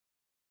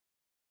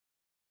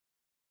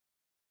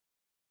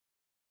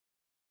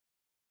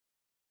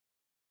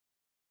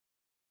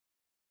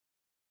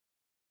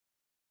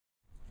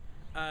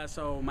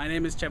So my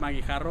name is Chema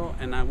Guijarro,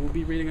 and I will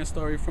be reading a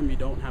story from You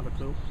Don't Have a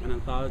Clue, an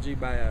anthology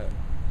by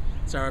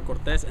Sarah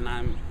Cortez, and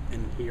I'm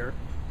in here.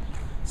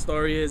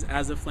 Story is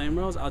As the Flame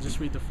Rose. I'll just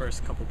read the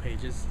first couple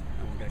pages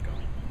and we'll get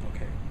going.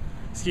 Okay.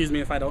 Excuse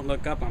me if I don't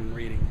look up, I'm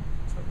reading.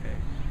 It's okay.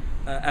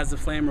 As the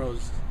Flame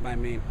Rose by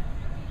me.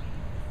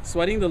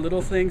 Sweating the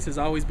little things has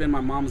always been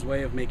my mom's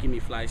way of making me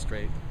fly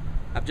straight.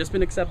 I've just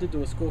been accepted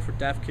to a school for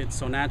deaf kids,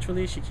 so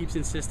naturally she keeps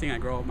insisting I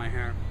grow up my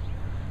hair.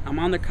 I'm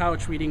on the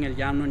couch reading El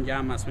Llano en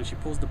Llamas when she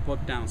pulls the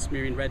book down,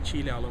 smearing red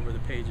chile all over the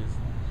pages.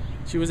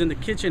 She was in the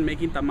kitchen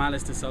making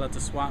tamales to sell at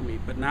the swap meet,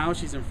 but now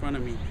she's in front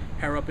of me,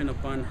 hair up in a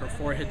bun, her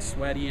forehead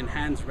sweaty and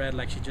hands red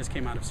like she just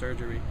came out of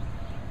surgery.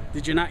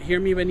 Did you not hear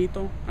me,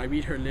 Benito? I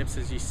read her lips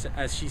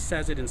as she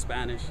says it in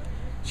Spanish.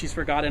 She's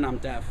forgotten I'm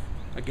deaf.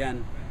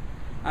 Again.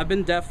 I've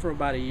been deaf for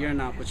about a year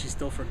now, but she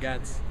still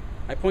forgets.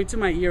 I point to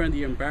my ear and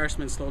the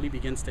embarrassment slowly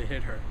begins to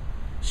hit her.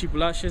 She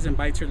blushes and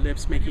bites her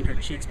lips, making her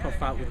cheeks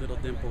puff out with little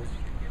dimples.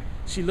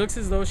 She looks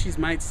as though she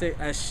might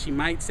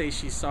say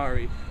she's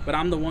sorry, but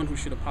I'm the one who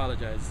should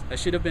apologize. I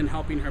should have been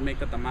helping her make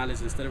the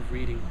tamales instead of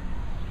reading.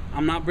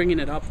 I'm not bringing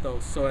it up though,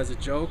 so a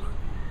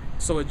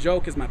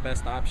joke is my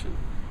best option.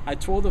 I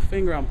twirl the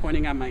finger I'm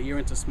pointing at my ear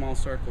into small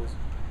circles.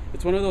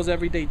 It's one of those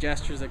everyday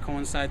gestures that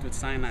coincides with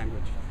sign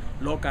language.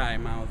 Loca, I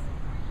mouth.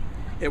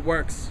 It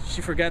works.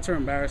 She forgets her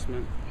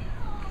embarrassment.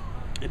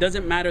 It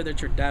doesn't matter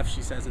that you're deaf,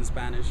 she says in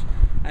Spanish.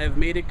 I have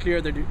made it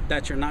clear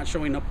that you're not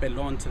showing up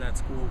pelon to that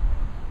school.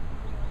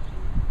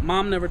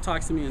 Mom never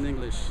talks to me in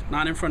English,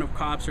 not in front of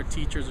cops or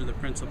teachers or the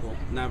principal,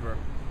 never.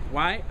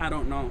 Why? I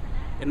don't know.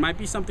 It might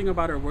be something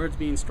about her words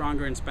being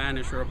stronger in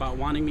Spanish or about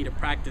wanting me to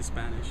practice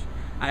Spanish.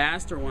 I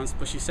asked her once,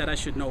 but she said I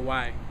should know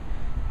why.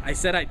 I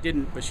said I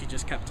didn't, but she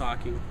just kept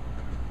talking.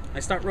 I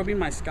start rubbing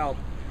my scalp.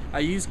 I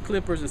used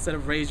clippers instead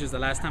of razors the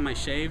last time I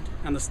shaved,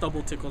 and the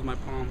stubble tickles my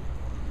palm.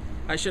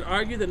 I should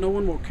argue that no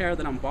one will care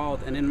that I'm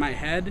bald, and in my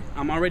head,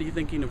 I'm already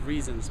thinking of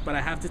reasons, but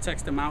I have to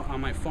text them out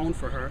on my phone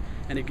for her,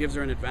 and it gives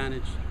her an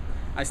advantage.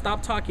 I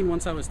stopped talking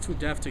once I was too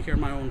deaf to hear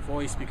my own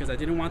voice because I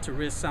didn't want to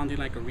risk sounding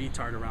like a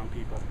retard around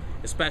people,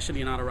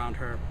 especially not around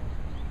her.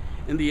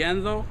 In the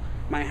end though,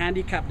 my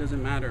handicap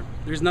doesn't matter.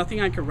 There's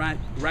nothing I can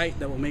write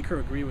that will make her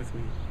agree with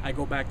me. I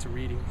go back to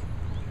reading.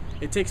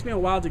 It takes me a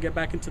while to get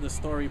back into the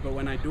story, but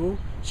when I do,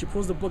 she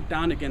pulls the book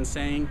down again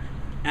saying,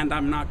 "And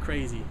I'm not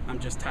crazy, I'm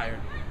just tired."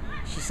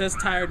 She says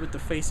tired with the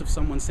face of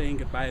someone saying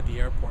goodbye at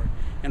the airport,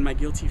 and my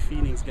guilty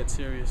feelings get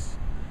serious.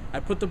 I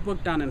put the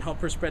book down and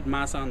help her spread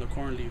masa on the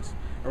corn leaves.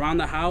 Around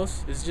the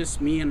house, it's just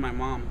me and my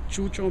mom.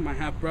 Chucho, my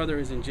half-brother,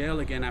 is in jail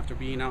again after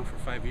being out for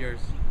 5 years.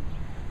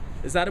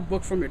 Is that a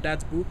book from your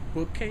dad's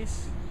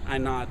bookcase? I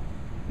nod.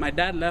 My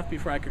dad left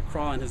before I could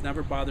crawl and has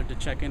never bothered to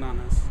check in on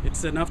us.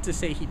 It's enough to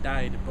say he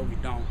died, but we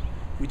don't.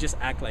 We just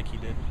act like he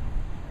did.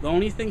 The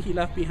only thing he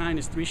left behind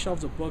is 3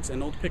 shelves of books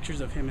and old pictures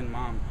of him and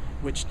mom,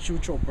 which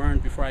Chucho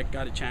burned before I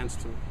got a chance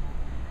to.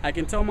 I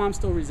can tell mom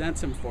still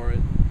resents him for it.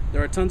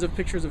 There are tons of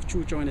pictures of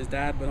Chucho and his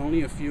dad, but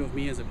only a few of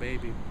me as a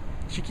baby.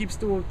 She keeps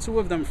two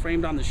of them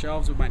framed on the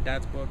shelves with my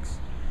dad's books.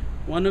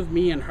 One of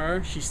me and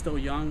her, she's still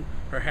young,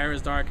 her hair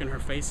is dark and her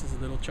face is a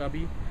little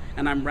chubby,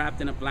 and I'm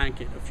wrapped in a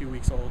blanket a few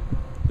weeks old.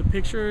 The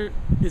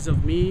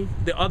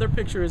other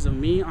picture is of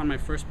me on my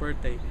first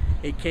birthday,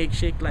 a cake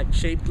shaped like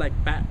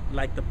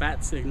the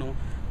bat signal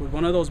with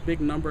one of those big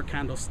number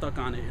candles stuck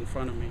on it in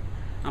front of me.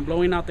 I'm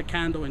blowing out the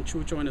candle and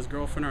Chucho and his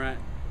girlfriend at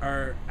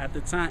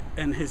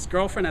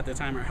the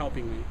time are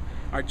helping me.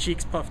 Our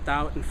cheeks puffed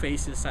out and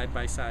faces side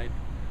by side.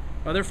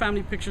 Other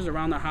family pictures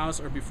around the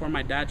house are before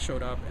my dad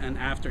showed up and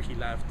after he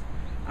left.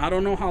 I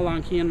don't know how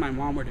long he and my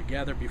mom were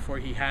together before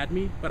he had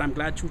me, but I'm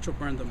glad Chucho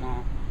burned them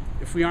all.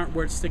 If we aren't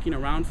worth sticking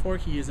around for,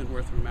 he isn't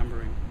worth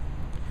remembering.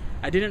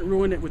 I didn't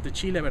ruin it with the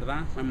chile,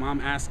 ¿verdad? My mom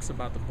asks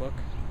about the book.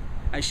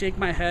 I shake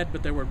my head,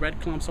 but there were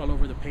red clumps all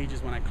over the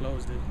pages when I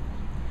closed it.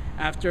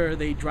 After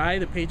they dry,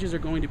 the pages are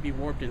going to be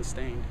warped and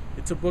stained.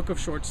 It's a book of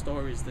short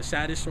stories, the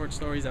saddest short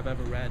stories I've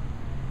ever read.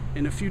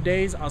 In a few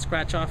days, I'll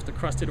scratch off the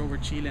crusted over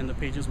chile and the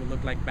pages will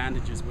look like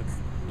bandages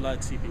with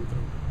blood seeping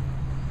through.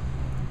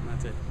 And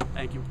that's it.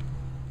 Thank you.